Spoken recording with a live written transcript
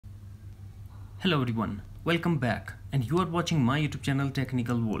Hello everyone, welcome back and you are watching my YouTube channel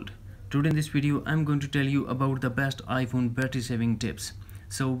Technical World. Today in this video I'm going to tell you about the best iPhone battery saving tips.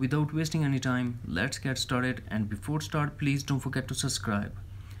 So without wasting any time, let's get started, and before start please don't forget to subscribe.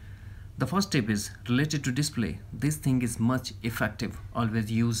 The first tip is related to display. This thing is much effective.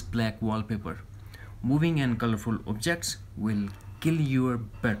 Always use black wallpaper. Moving and colorful objects will kill your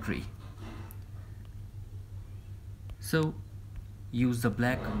battery. So use the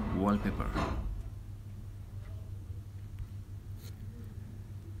black wallpaper.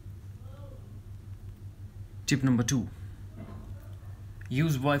 Tip number 2.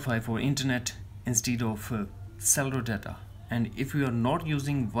 Use Wi-Fi for internet instead of cellular data. And if you are not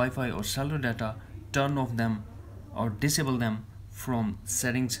using Wi-Fi or cellular data, turn off them or disable them from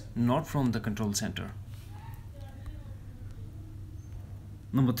settings, not from the control center.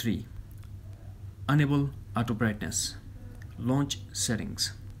 Number 3. Enable auto brightness. Launch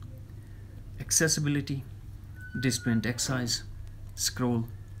settings. Accessibility, display and text size, scroll,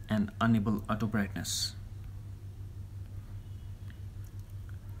 and enable auto brightness.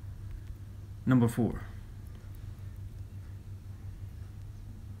 Number 4.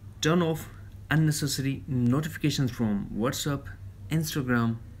 Turn off unnecessary notifications from WhatsApp,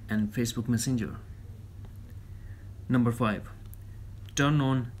 Instagram, and Facebook Messenger. Number 5. Turn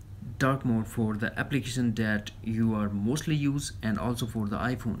on dark mode for the application that you are mostly use and also for the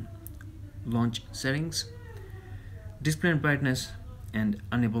iPhone. Launch settings, display and brightness, and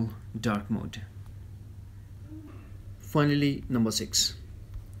enable dark mode. Finally, number 6.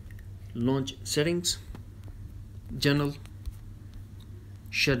 Launch settings, general,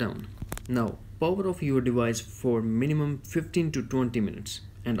 shutdown. Now power off your device for minimum 15 to 20 minutes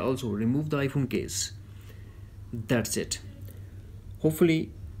and also remove the iPhone case. That's it.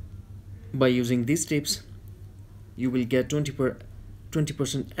 Hopefully by using these tips you will get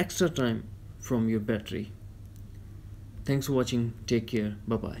 20% extra time from your battery. Thanks for watching. Take care.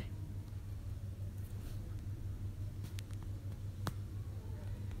 Bye bye.